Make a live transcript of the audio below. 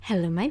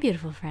Hello, my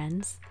beautiful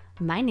friends.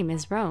 My name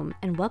is Rome,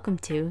 and welcome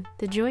to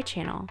The Joy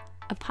Channel,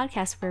 a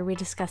podcast where we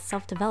discuss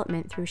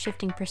self-development through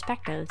shifting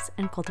perspectives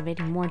and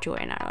cultivating more joy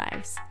in our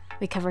lives.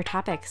 We cover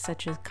topics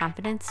such as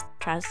confidence,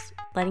 trust,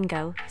 letting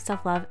go,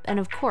 self-love, and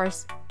of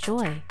course,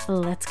 joy.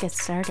 Let's get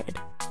started.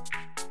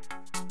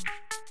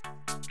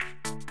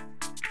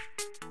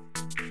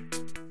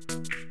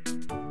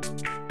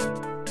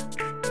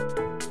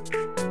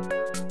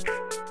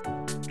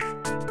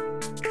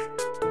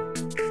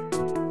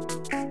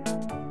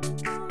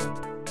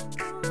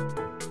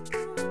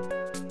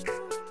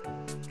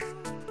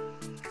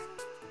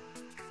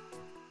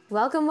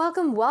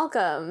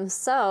 Welcome.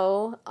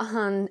 So,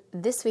 on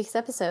this week's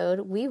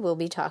episode, we will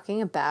be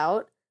talking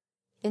about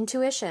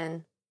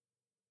intuition.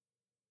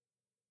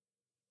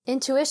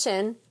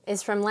 Intuition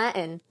is from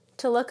Latin,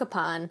 to look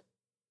upon.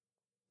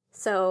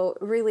 So,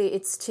 really,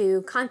 it's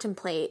to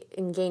contemplate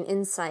and gain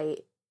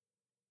insight.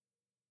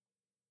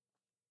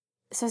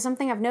 So,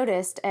 something I've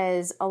noticed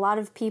is a lot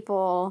of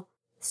people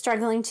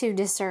struggling to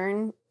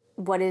discern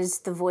what is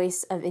the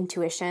voice of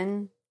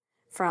intuition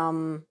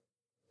from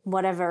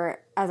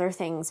whatever other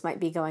things might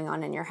be going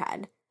on in your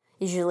head.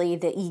 Usually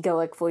the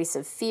egoic voice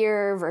of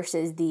fear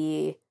versus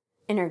the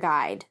inner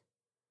guide.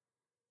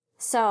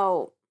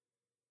 So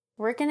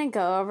we're going to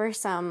go over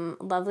some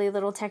lovely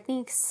little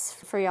techniques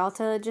for y'all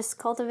to just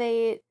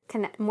cultivate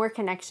more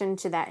connection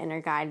to that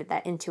inner guide,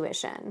 that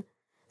intuition,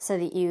 so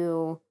that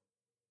you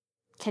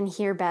can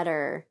hear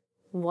better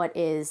what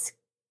is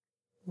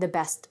the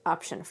best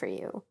option for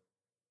you.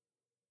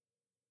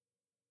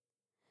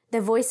 The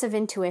voice of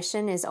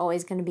intuition is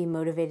always going to be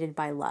motivated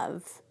by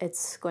love.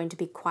 It's going to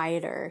be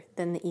quieter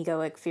than the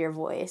egoic fear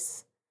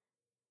voice.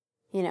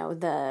 You know,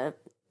 the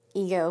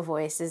ego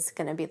voice is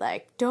going to be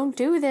like, don't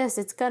do this,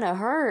 it's going to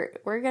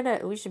hurt.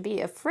 We should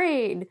be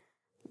afraid.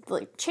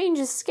 Like, change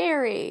is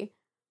scary.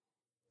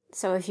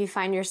 So if you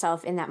find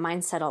yourself in that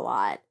mindset a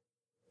lot,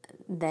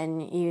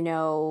 then you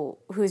know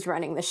who's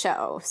running the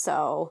show.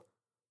 So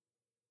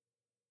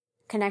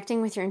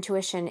connecting with your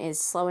intuition is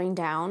slowing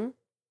down,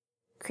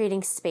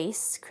 creating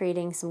space,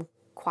 creating some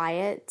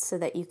quiet so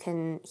that you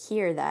can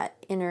hear that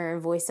inner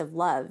voice of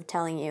love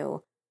telling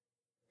you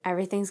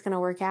everything's going to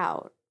work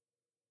out.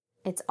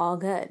 It's all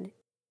good.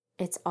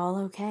 It's all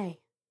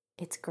okay.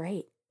 It's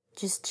great.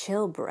 Just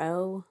chill,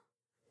 bro.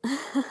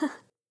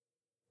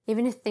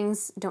 Even if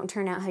things don't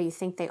turn out how you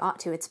think they ought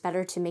to, it's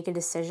better to make a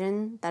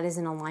decision that is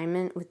in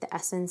alignment with the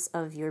essence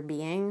of your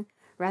being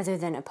rather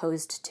than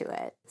opposed to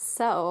it.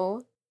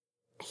 So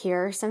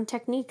here are some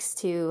techniques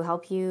to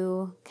help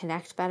you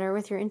connect better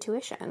with your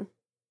intuition.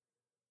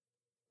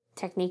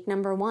 Technique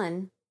number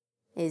 1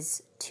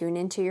 is tune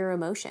into your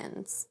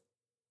emotions.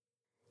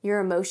 Your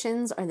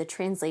emotions are the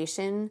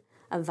translation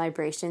of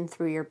vibration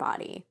through your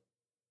body.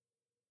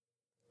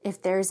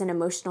 If there's an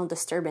emotional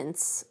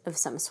disturbance of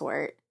some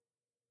sort,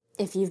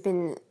 if you've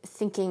been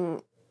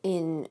thinking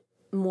in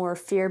more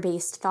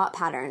fear-based thought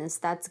patterns,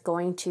 that's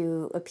going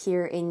to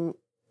appear in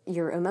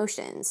your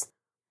emotions.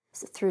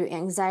 Through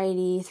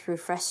anxiety, through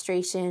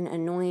frustration,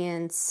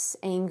 annoyance,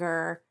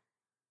 anger.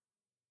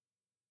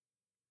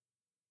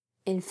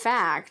 In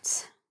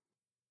fact,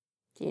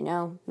 you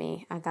know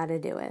me, I gotta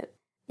do it.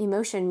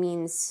 Emotion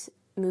means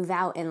move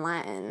out in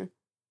Latin.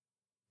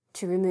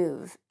 To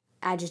remove,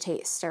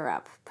 agitate, stir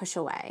up, push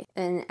away.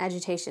 An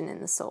agitation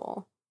in the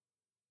soul.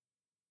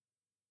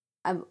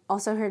 I've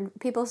also heard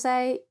people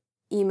say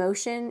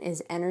emotion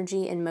is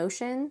energy in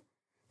motion.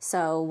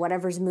 So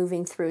whatever's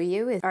moving through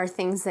you are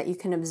things that you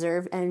can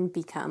observe and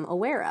become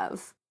aware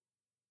of.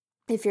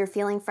 If you're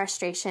feeling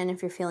frustration,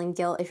 if you're feeling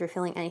guilt, if you're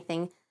feeling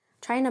anything,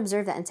 try and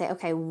observe that and say,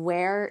 okay,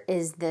 where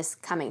is this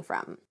coming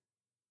from?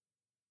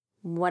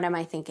 What am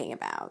I thinking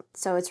about?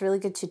 So it's really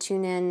good to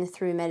tune in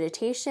through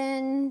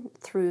meditation,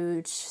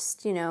 through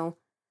just,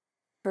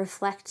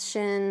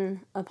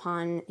 reflection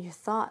upon your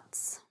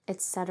thoughts,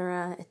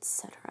 etc.,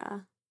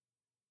 etc.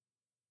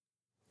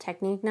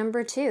 Technique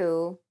number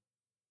 2.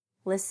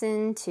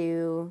 Listen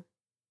to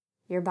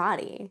your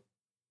body.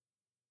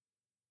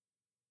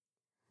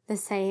 The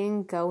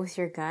saying, go with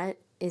your gut,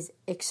 is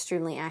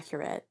extremely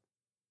accurate.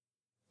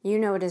 You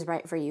know what is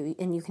right for you,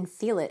 and you can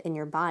feel it in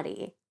your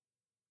body.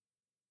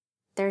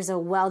 There's a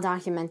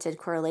well-documented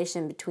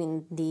correlation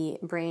between the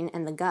brain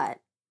and the gut.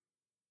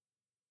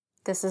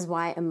 This is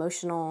why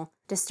emotional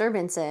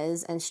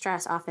disturbances and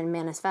stress often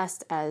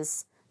manifest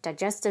as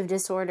digestive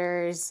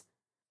disorders,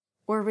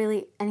 or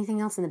really anything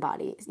else in the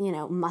body,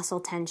 muscle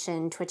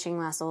tension, twitching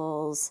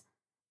muscles,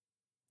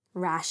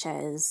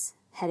 rashes,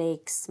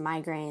 headaches,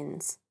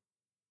 migraines.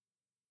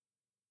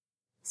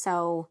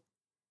 So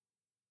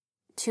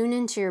tune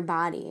into your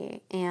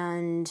body,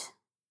 and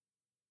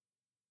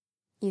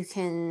you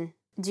can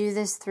do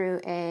this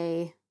through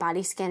a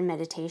body scan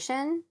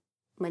meditation.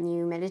 When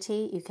you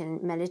meditate, you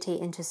can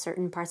meditate into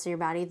certain parts of your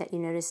body that you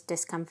notice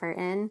discomfort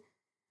in.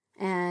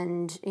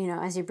 And,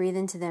 as you breathe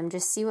into them,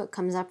 just see what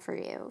comes up for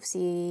you.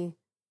 See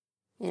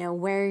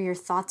where your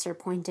thoughts are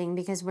pointing,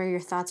 because where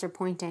your thoughts are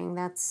pointing,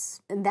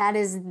 that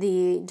is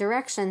the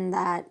direction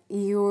that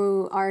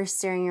you are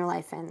steering your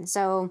life in.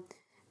 So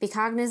be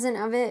cognizant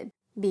of it,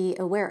 be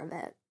aware of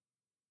it.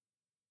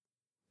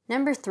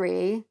 Number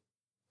 3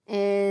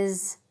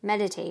 is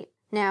meditate.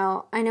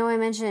 Now, I know I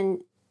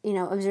mentioned,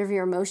 observe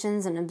your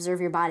emotions and observe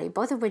your body,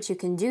 both of which you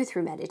can do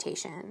through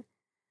meditation.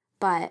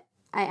 But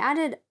I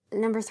added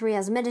number 3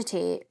 as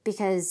meditate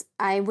because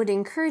I would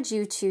encourage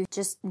you to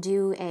just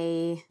do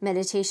a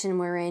meditation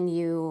wherein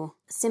you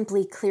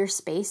simply clear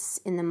space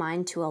in the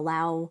mind to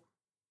allow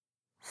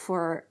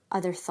for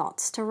other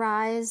thoughts to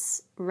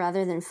rise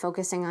rather than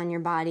focusing on your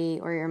body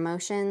or your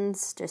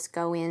emotions. Just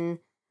go in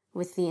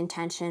with the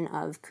intention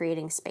of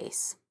creating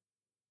space.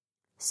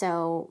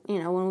 So,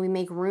 when we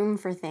make room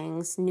for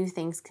things, new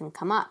things can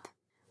come up,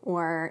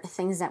 or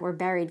things that were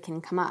buried can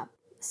come up.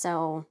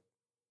 So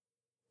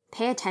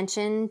pay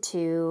attention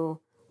to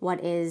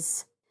what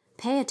is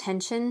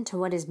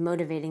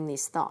motivating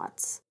these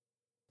thoughts.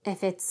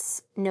 If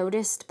it's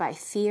noticed by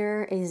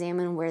fear,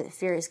 examine where the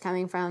fear is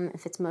coming from.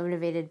 If it's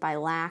motivated by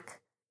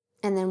lack,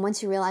 and then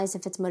once you realize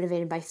if it's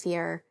motivated by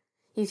fear,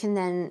 you can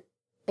then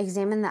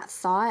examine that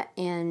thought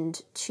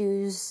and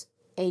choose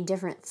a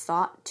different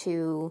thought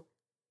to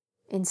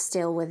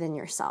instill within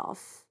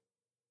yourself.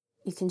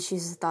 You can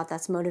choose a thought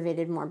that's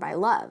motivated more by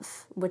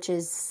love, which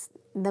is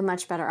the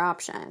much better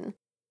option.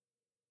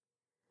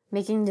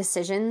 Making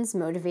decisions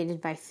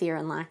motivated by fear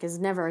and lack is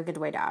never a good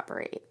way to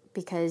operate,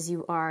 because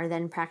you are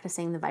then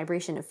practicing the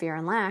vibration of fear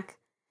and lack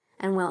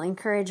and will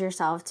encourage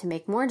yourself to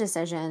make more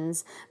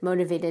decisions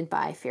motivated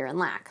by fear and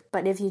lack.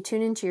 But if you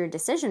tune into your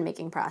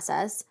decision-making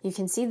process, you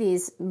can see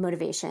these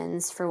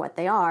motivations for what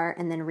they are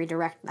and then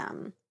redirect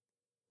them.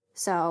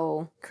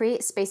 So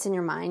create space in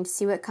your mind,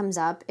 see what comes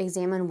up,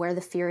 examine where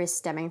the fear is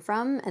stemming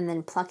from, and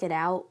then pluck it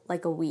out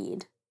like a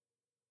weed.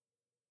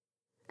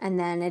 And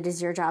then it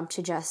is your job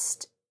to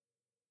just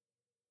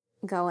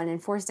go and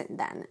enforce it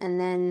then. And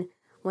then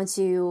once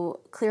you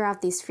clear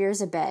out these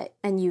fears a bit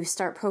and you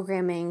start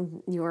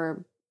programming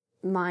your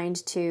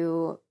mind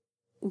to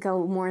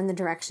go more in the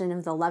direction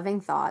of the loving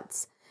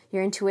thoughts,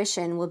 your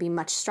intuition will be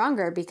much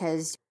stronger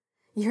because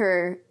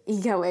your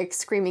egoic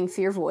screaming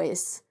fear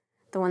voice,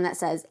 the one that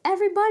says,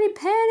 everybody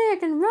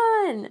panic and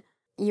run,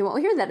 you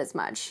won't hear that as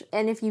much.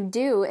 And if you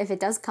do, if it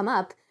does come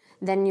up,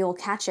 then you'll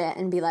catch it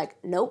and be like,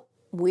 nope,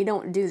 we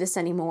don't do this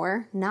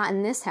anymore, not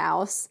in this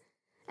house.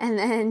 And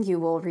then you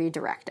will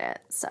redirect it.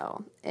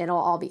 So it'll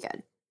all be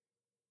good.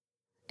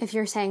 If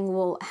you're saying,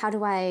 well, how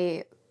do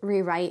I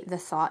rewrite the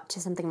thought to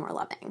something more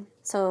loving?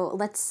 So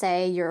let's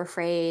say you're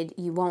afraid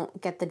you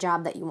won't get the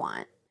job that you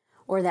want,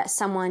 or that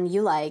someone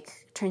you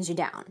like turns you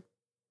down.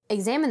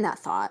 Examine that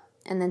thought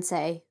and then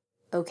say,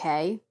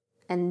 okay,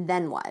 and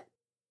then what?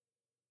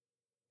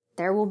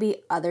 There will be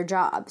other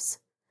jobs.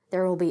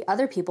 There will be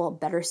other people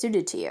better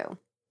suited to you.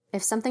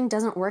 If something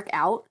doesn't work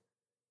out,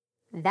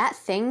 that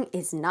thing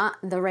is not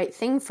the right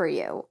thing for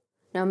you.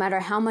 No matter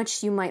how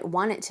much you might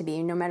want it to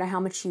be, no matter how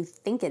much you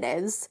think it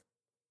is,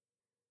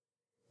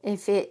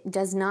 if it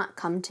does not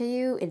come to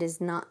you, it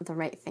is not the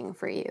right thing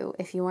for you.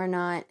 If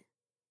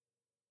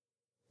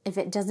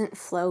it doesn't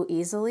flow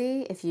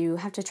easily, if you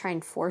have to try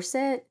and force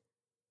it,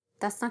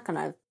 that's not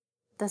gonna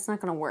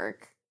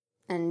work.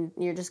 And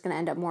you're just gonna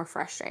end up more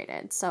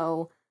frustrated.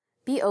 So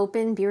be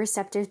open, be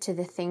receptive to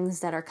the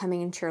things that are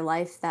coming into your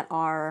life that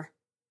are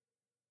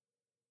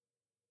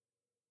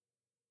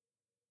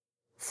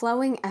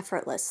flowing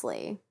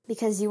effortlessly,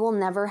 because you will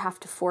never have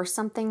to force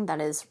something that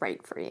is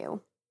right for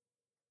you.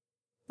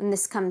 And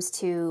this comes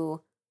to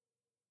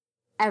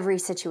every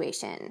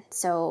situation.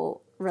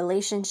 So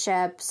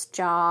relationships,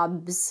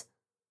 jobs,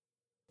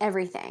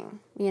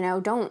 everything.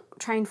 Don't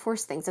try and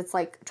force things. It's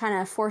like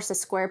trying to force a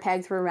square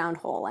peg through a round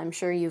hole. I'm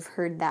sure you've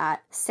heard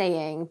that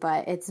saying,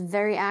 but it's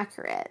very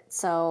accurate.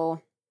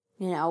 So,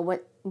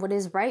 what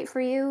is right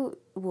for you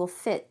will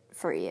fit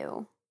for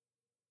you.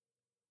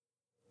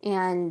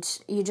 And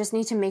you just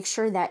need to make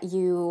sure that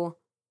you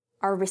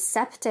are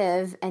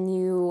receptive and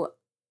you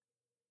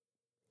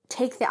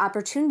take the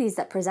opportunities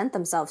that present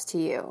themselves to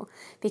you.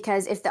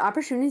 Because if the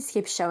opportunities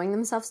keep showing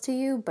themselves to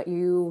you, but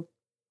you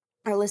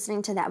are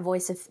listening to that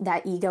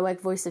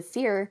egoic voice of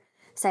fear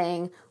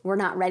saying, we're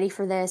not ready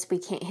for this, we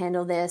can't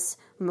handle this,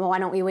 why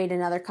don't we wait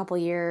another couple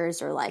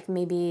years, or like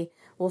maybe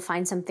we'll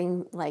find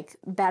something like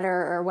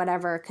better or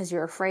whatever because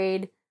you're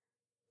afraid.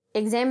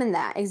 Examine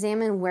that.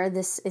 Examine where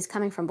this is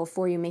coming from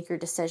before you make your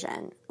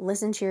decision.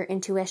 Listen to your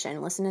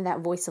intuition. Listen to that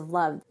voice of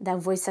love, that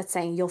voice that's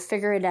saying, you'll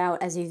figure it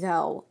out as you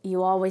go.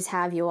 You always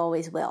have, you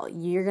always will.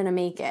 You're going to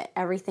make it.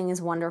 Everything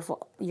is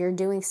wonderful. You're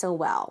doing so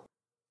well.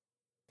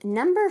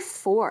 Number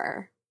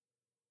 4,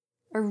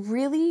 a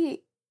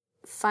really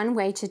fun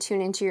way to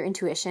tune into your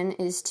intuition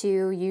is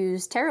to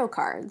use tarot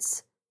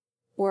cards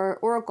or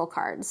oracle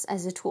cards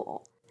as a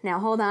tool. Now,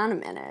 hold on a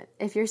minute.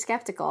 If you're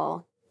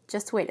skeptical,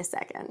 just wait a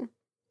second.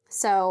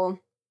 So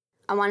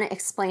I want to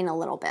explain a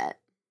little bit.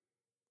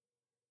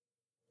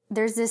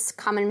 There's this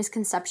common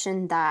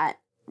misconception that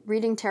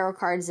reading tarot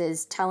cards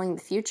is telling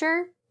the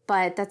future,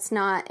 but that's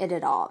not it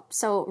at all.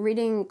 So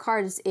reading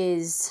cards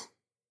is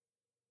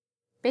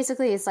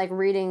basically, it's like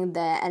reading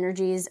the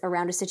energies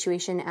around a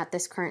situation at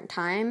this current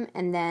time,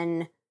 and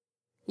then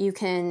you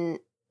can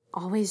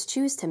always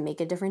choose to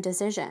make a different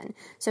decision.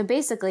 So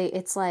basically,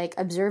 it's like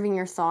observing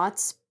your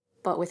thoughts,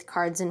 but with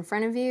cards in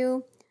front of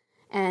you.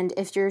 And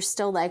if you're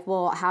still like,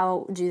 well,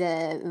 how do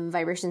the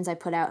vibrations I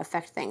put out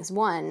affect things?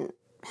 One,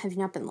 have you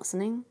not been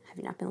listening? Have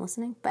you not been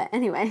listening? But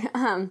anyway,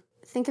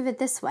 think of it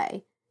this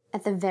way.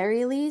 At the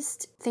very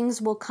least,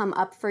 things will come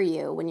up for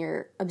you when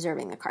you're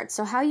observing the cards.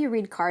 So how you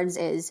read cards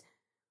is,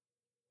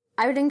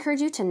 I would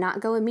encourage you to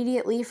not go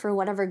immediately for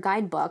whatever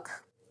guidebook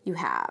you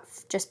have.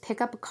 Just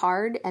pick up a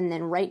card and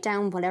then write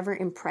down whatever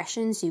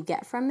impressions you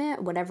get from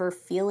it, whatever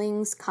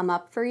feelings come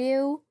up for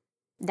you.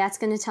 That's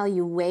going to tell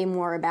you way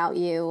more about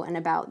you and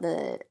about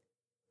the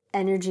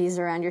energies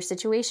around your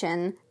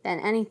situation than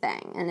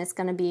anything, and it's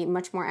going to be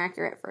much more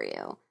accurate for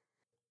you.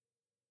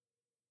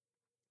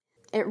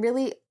 It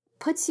really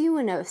puts you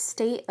in a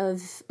state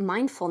of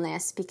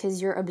mindfulness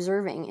because you're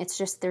observing. It's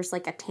just there's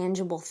like a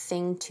tangible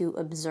thing to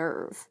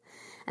observe.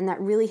 And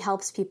that really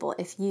helps people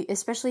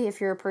especially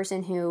if you're a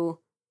person who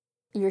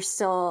you're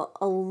still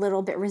a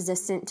little bit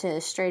resistant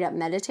to straight up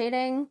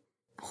meditating.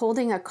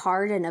 Holding a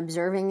card and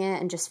observing it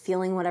and just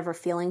feeling whatever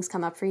feelings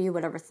come up for you,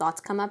 whatever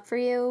thoughts come up for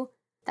you,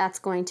 that's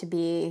going to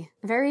be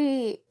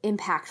very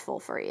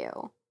impactful for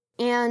you.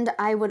 And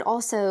I would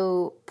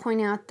also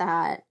point out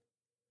that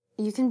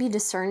you can be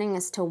discerning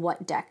as to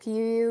what deck you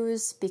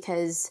use,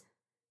 because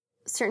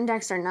certain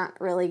decks are not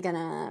really going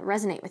to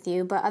resonate with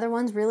you, but other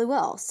ones really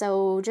will.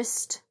 So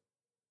just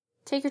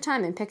take your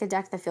time and pick a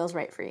deck that feels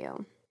right for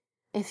you.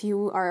 If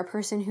you are a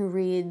person who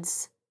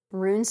reads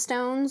rune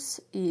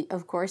stones, you,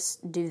 of course,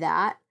 do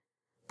that.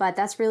 But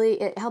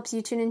it helps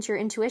you tune into your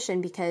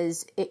intuition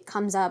because it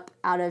comes up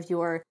out of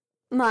your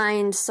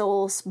mind,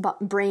 soul,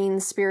 brain,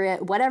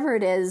 spirit, whatever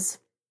it is.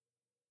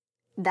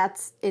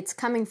 It's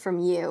coming from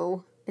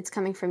you. It's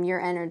coming from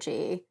your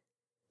energy,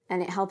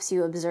 and it helps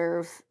you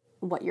observe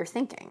what you're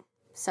thinking.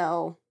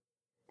 So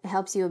it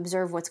helps you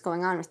observe what's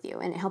going on with you,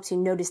 and it helps you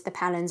notice the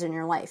patterns in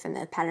your life and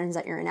the patterns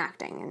that you're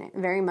enacting, and it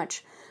very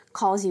much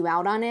calls you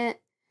out on it.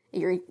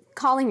 You're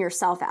calling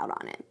yourself out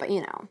on it, but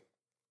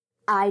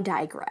I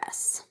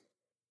digress.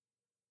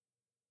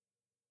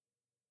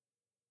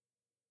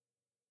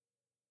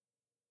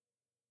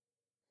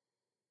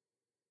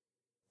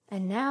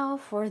 And now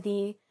for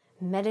the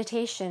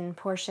meditation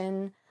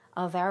portion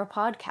of our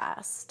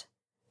podcast.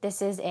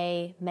 This is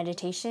a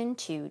meditation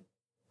to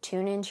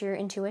tune into your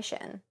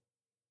intuition.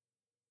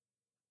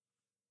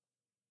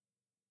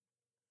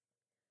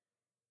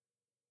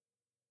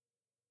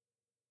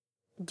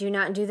 Do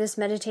not do this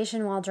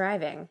meditation while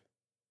driving.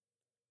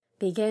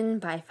 Begin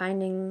by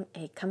finding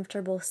a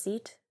comfortable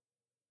seat,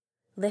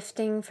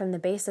 lifting from the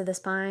base of the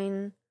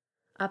spine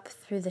up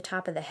through the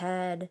top of the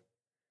head,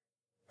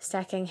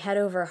 stacking head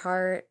over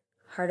heart,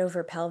 heart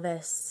over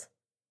pelvis,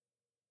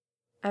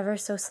 ever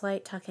so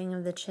slight tucking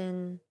of the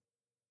chin.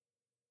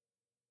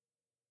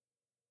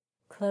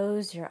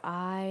 Close your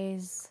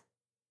eyes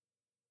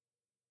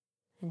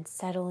and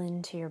settle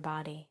into your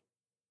body.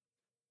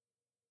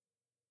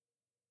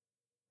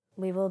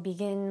 We will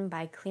begin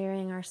by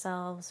clearing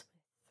ourselves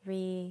with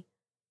 3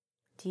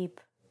 deep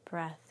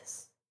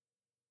breaths.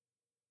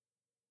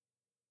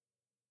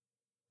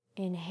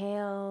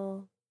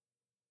 Inhale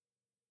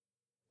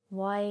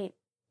white,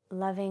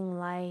 loving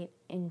light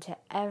into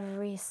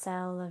every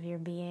cell of your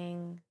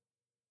being.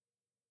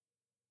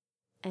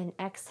 And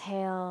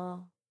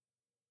exhale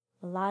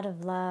a lot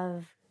of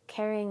love,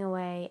 carrying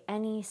away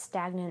any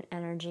stagnant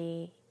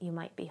energy you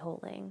might be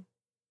holding.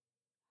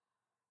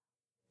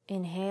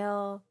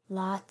 Inhale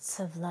lots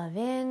of love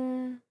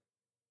in,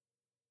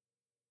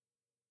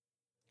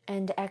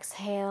 and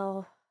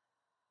exhale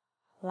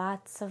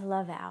lots of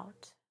love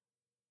out.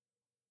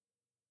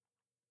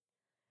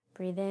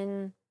 Breathe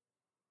in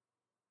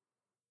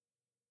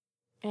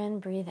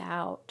and breathe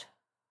out.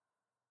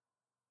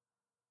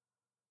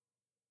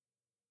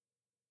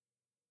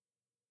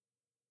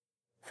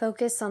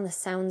 Focus on the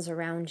sounds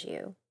around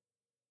you.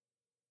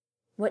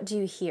 What do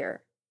you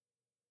hear?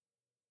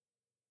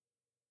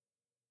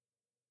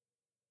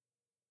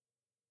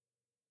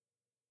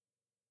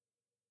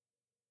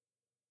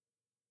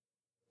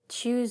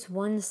 Choose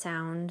one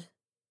sound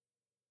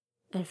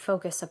and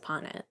focus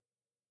upon it.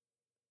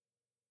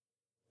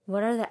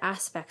 What are the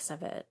aspects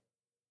of it?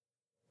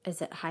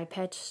 Is it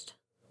high-pitched,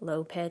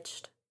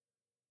 low-pitched?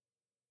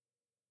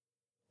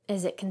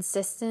 Is it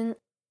consistent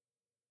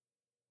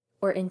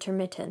or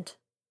intermittent?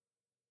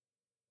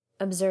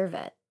 Observe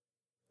it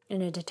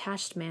in a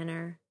detached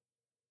manner,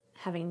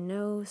 having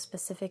no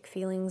specific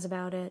feelings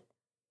about it.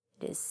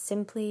 It is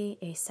simply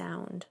a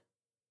sound.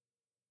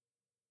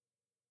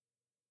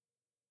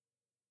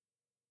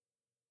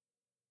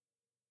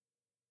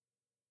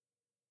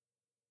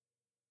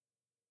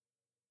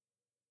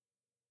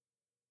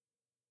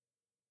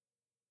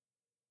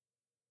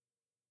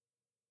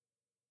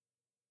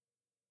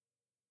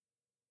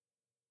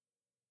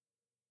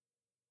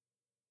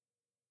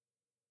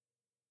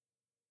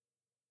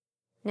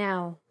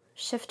 Now,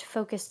 shift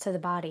focus to the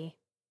body.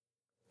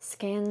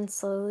 Scan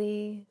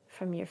slowly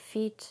from your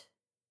feet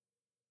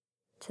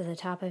to the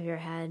top of your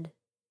head,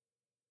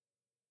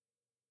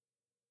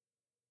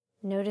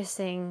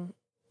 noticing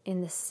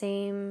in the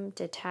same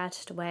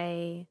detached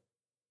way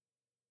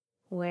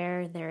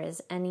where there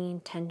is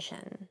any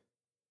tension.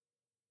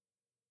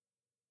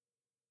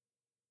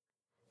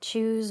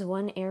 Choose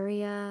one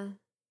area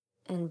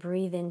and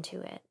breathe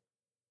into it.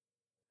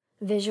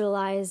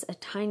 Visualize a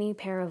tiny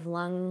pair of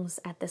lungs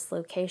at this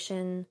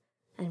location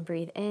and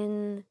breathe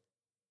in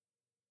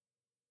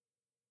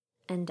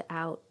and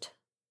out.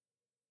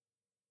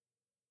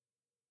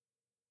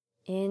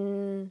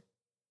 In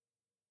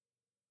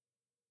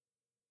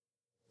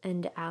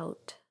and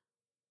out.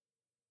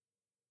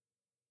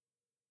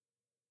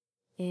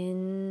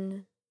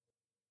 In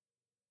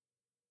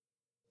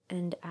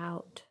and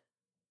out.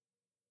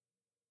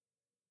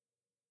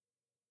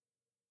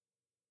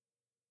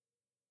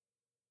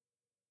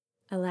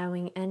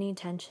 Allowing any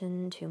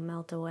tension to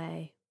melt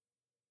away.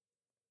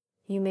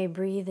 You may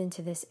breathe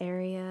into this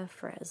area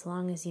for as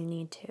long as you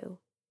need to.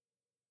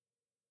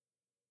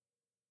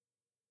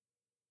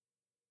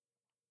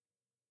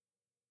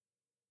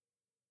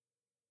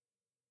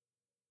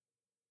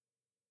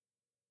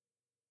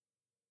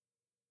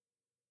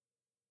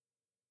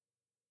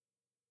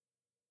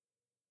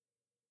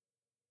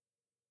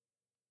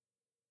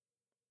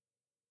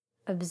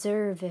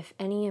 Observe if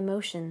any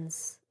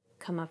emotions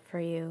come up for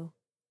you,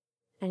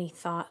 any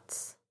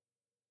thoughts.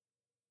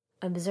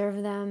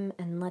 Observe them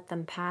and let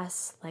them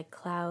pass like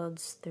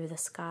clouds through the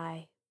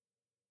sky.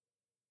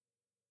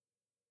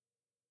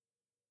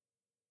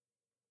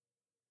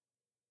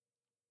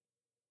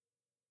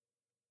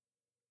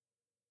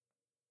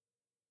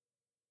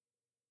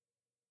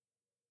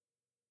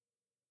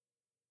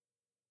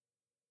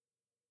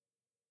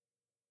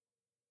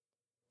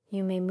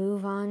 You may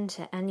move on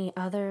to any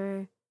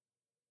other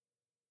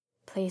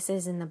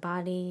places in the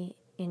body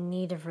in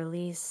need of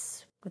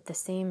release with the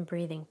same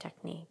breathing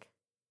technique.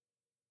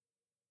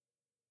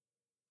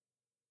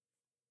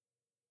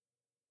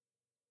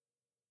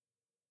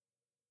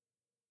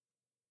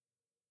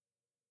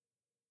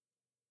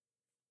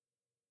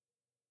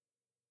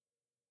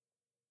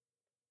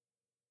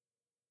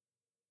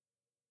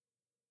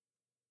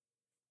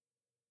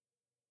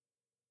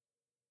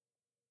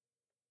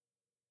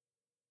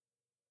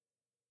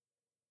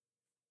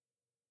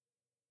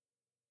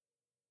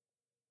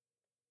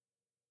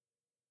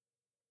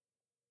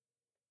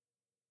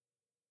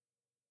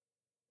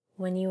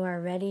 When you are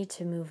ready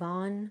to move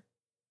on,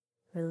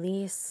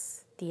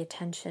 release the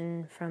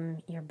attention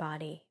from your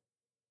body.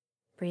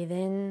 Breathe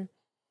in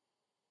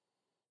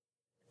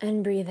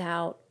and breathe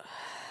out.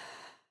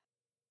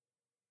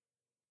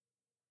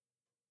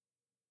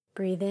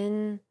 Breathe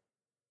in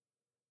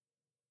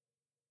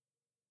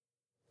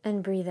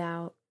and breathe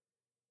out.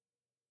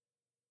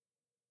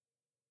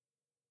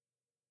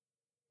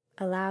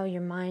 Allow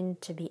your mind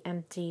to be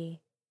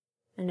empty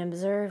and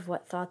observe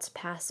what thoughts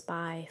pass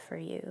by for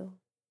you.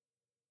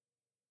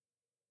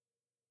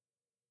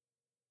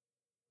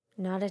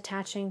 Not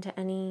attaching to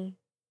any,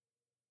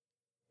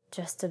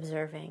 just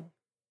observing.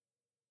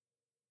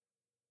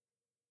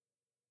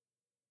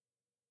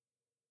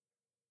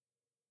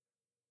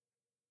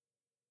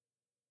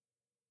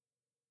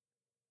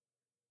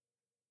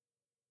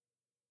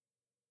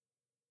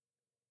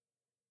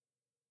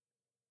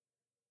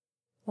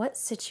 What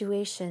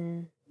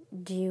situation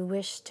do you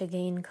wish to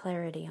gain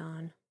clarity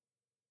on?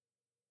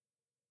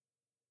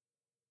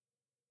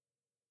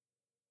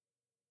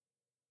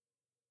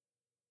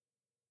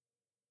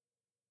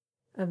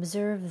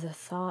 Observe the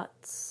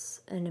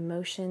thoughts and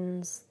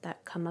emotions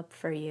that come up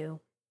for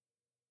you.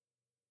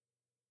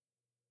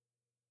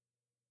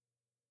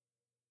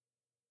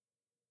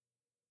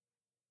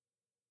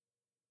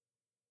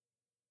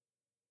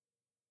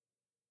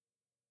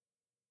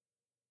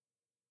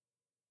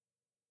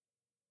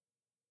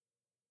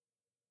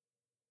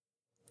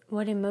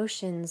 What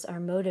emotions are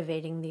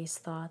motivating these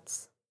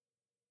thoughts?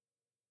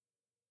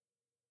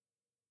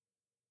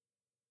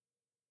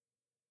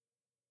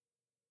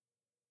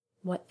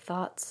 What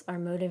thoughts are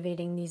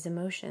motivating these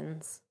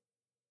emotions?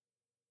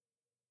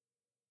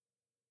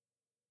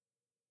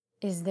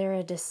 Is there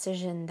a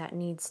decision that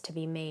needs to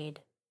be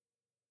made?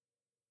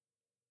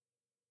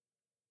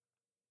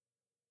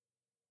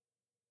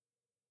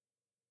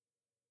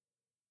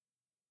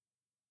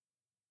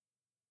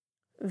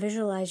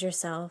 Visualize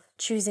yourself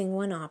choosing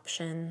one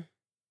option.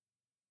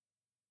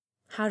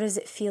 How does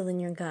it feel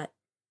in your gut?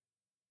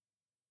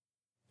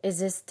 Is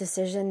this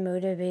decision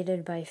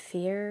motivated by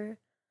fear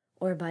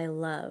or by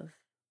love?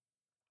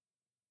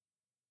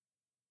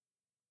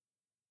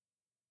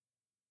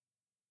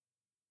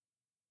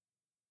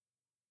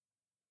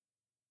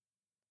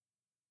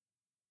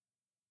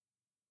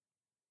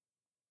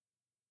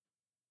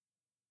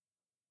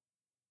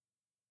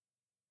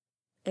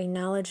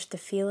 Acknowledge the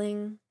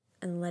feeling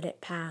and let it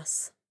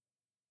pass.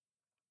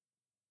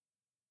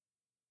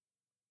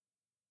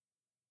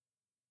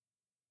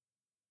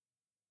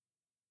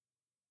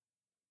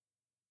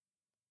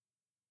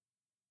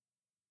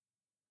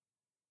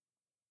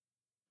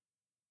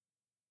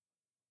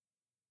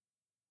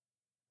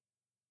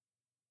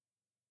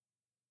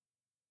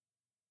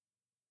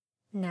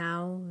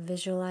 Now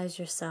visualize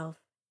yourself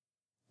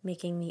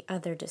making the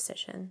other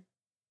decision.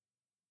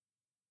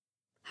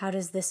 How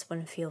does this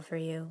one feel for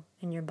you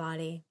in your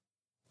body,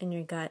 in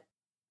your gut?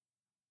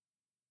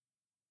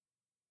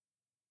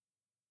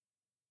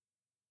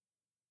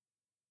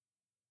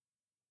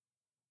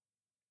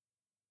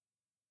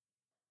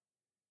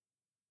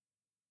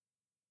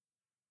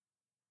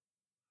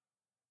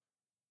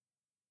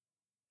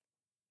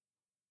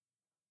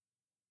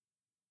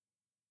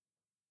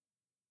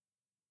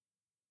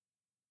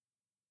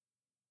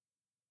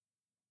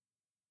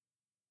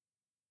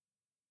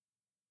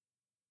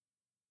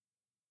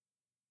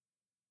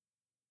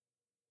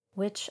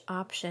 Which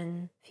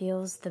option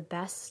feels the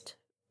best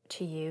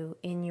to you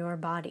in your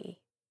body,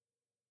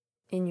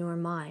 in your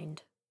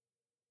mind?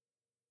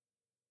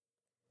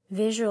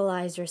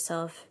 Visualize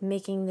yourself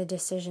making the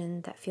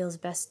decision that feels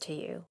best to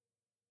you.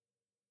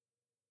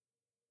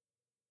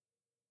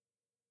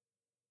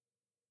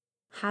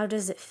 How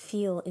does it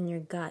feel in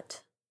your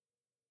gut?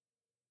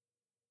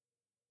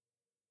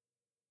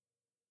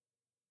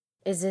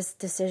 Is this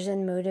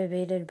decision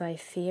motivated by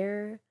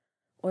fear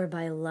or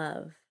by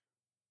love?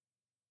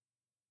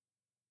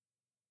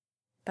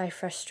 By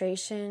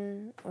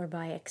frustration or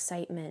by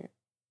excitement?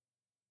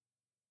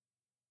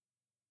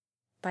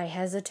 By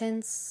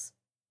hesitance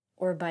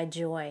or by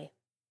joy?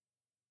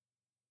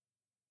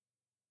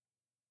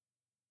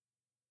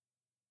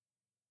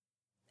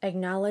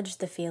 Acknowledge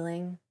the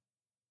feeling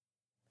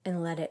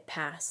and let it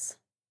pass.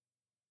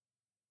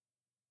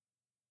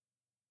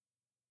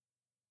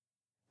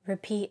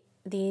 Repeat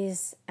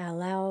these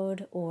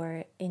aloud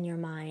or in your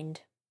mind.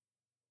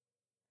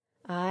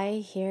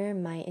 I hear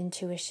my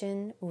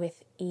intuition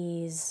with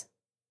ease.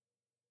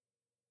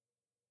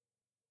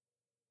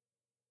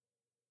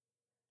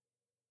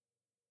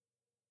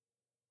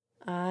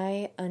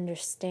 I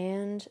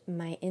understand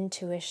my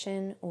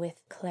intuition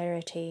with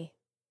clarity.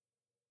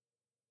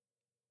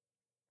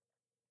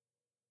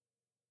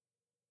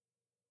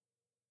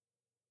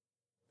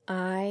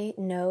 I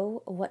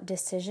know what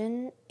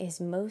decision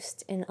is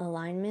most in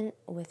alignment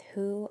with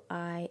who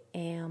I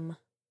am.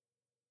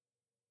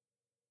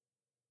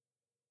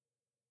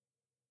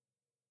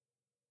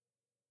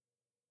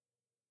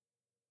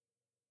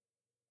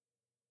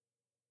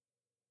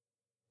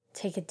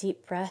 Take a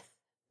deep breath,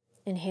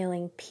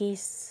 inhaling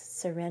peace,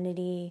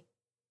 serenity,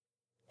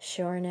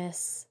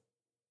 sureness,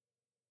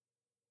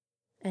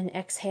 and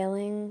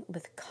exhaling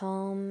with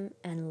calm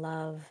and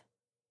love.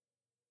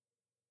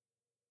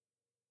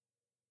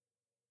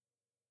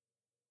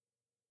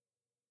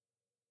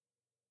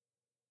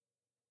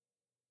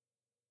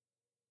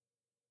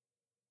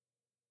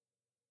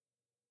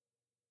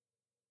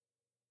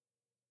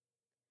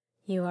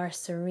 You are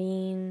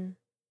serene,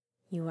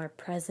 you are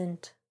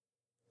present,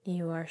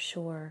 you are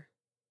sure.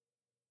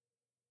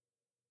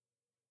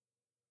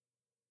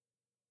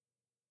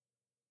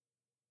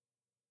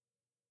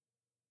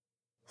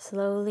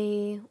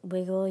 Slowly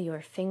wiggle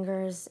your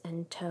fingers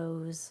and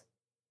toes.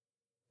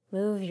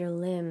 Move your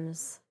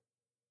limbs.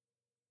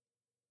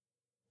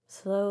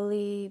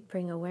 Slowly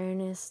bring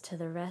awareness to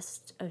the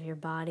rest of your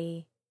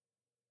body.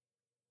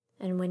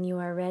 And when you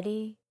are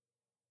ready,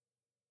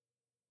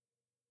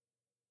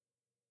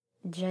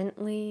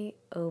 gently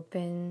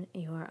open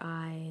your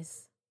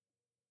eyes.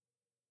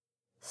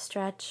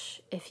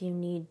 Stretch if you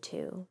need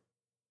to.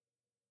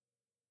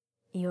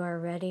 You are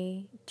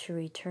ready to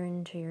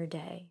return to your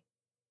day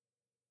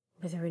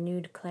with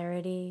renewed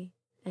clarity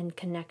and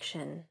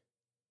connection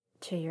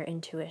to your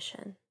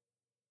intuition.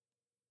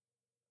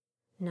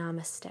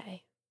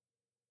 Namaste.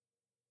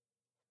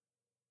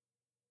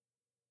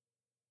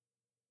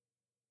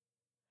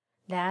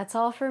 That's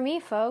all for me,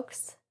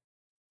 folks.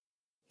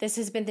 This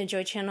has been the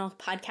Joy Channel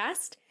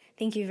podcast.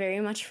 Thank you very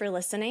much for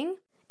listening.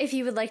 If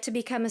you would like to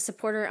become a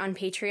supporter on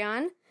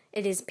Patreon,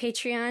 it is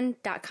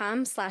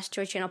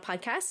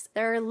patreon.com/joychannelpodcast.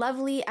 There are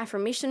lovely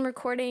affirmation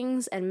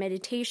recordings and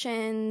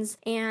meditations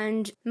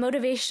and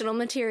motivational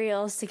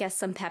materials to get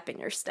some pep in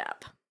your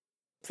step.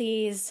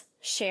 Please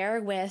share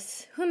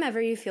with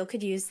whomever you feel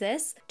could use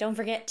this. Don't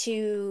forget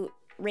to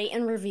rate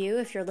and review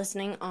if you're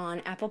listening on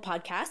Apple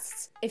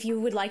Podcasts. If you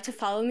would like to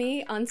follow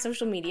me on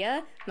social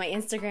media, my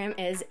Instagram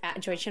is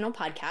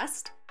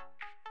 @JoyChannelPodcast.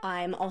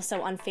 I'm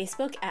also on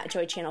Facebook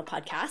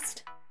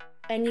 @JoyChannelPodcast.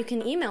 And you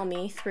can email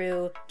me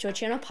through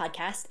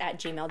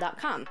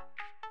joychannelpodcast@gmail.com.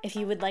 If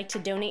you would like to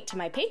donate to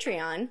my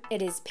Patreon,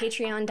 it is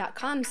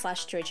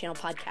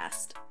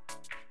patreon.com/joychannelpodcast.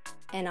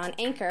 And on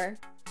Anchor,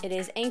 it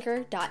is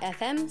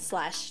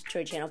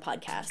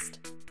anchor.fm/joychannelpodcast.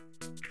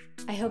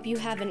 I hope you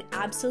have an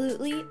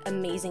absolutely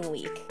amazing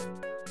week.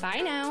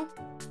 Bye now.